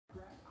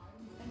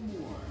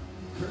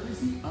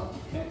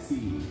of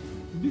Pepsi.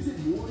 Visit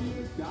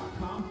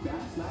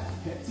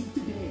warriors.com/Pepsi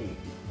today.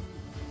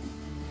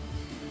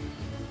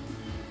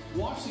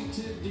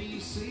 Washington,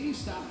 D.C.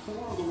 Stop 4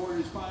 of the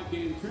Warriors'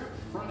 5-game trip.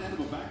 Front end of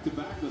a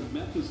back-to-back with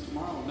Memphis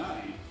tomorrow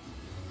night.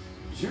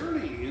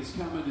 Journey is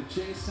coming to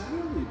Chase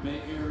Center, the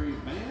Bay Area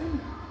band.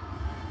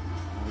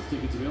 All the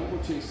tickets available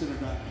at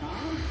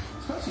chasecenter.com.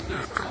 Special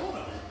guest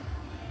Toto.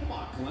 Come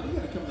on, Glenn, you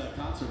got to come to that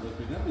concert with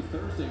me. That'll be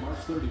Thursday,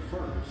 March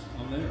 31st.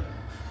 I'm there.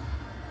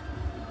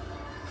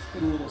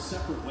 In a little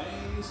separate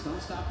ways.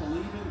 Don't Stop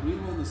Believing.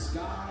 Wheel in the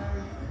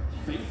Sky.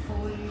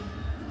 Faithfully.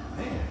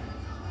 Man.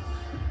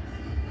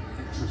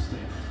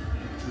 Interesting.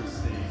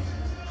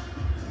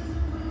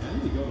 I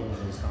need to go to one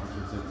of those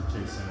concerts at the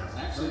Chase Center.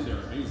 Actually,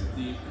 they're amazing.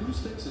 The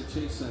acoustics at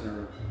Chase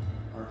Center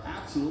are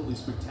absolutely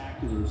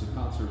spectacular as a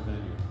concert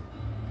venue.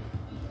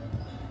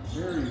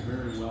 Very,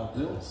 very well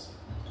built,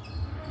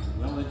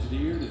 well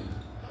engineered, and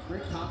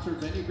great concert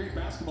venue, great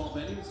basketball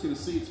venue. It's going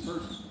to see its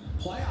first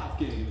playoff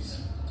games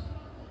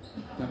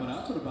coming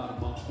up in about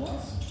a month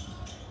plus.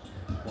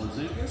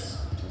 Porzingis,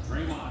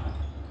 Draymond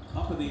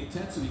up in the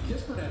intensity.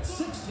 Kispert had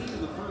 16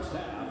 in the first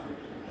half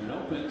and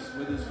opens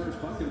with his first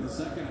bucket in the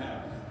second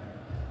half.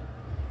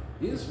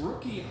 His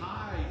rookie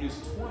high is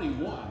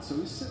 21, so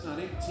he's sitting on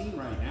 18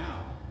 right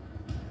now.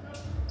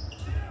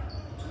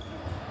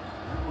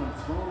 That one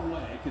thrown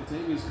away.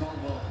 Contavious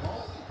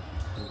Caldwell-Pope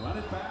to run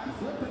it back,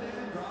 flip it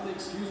in, draw the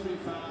excuse me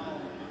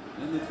foul,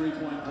 and the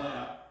three-point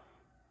play-up.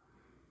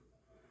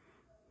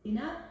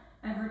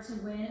 Ever to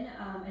win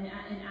an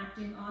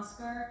acting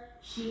Oscar.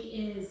 She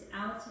is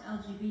out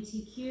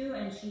LGBTQ,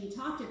 and she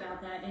talked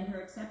about that in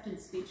her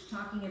acceptance speech,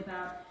 talking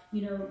about,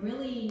 you know,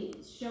 really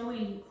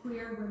showing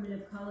queer women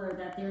of color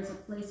that there's a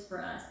place for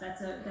us.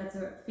 That's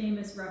a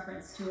famous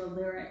reference to a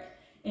lyric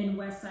in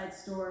West Side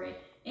Story.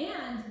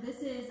 And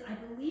this is, I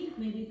believe,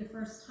 maybe the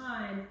first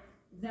time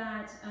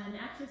that an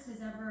actress has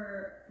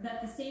ever,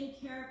 that the same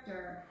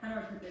character, how do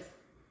I put this?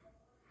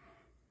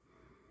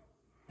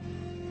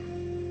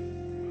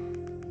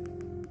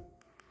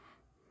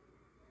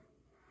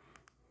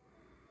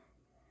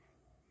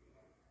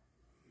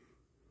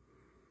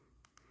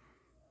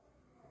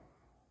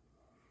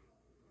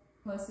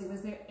 Closely,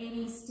 was there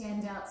any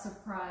standout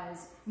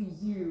surprise for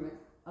you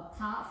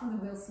apart from the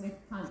Will Smith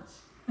punch?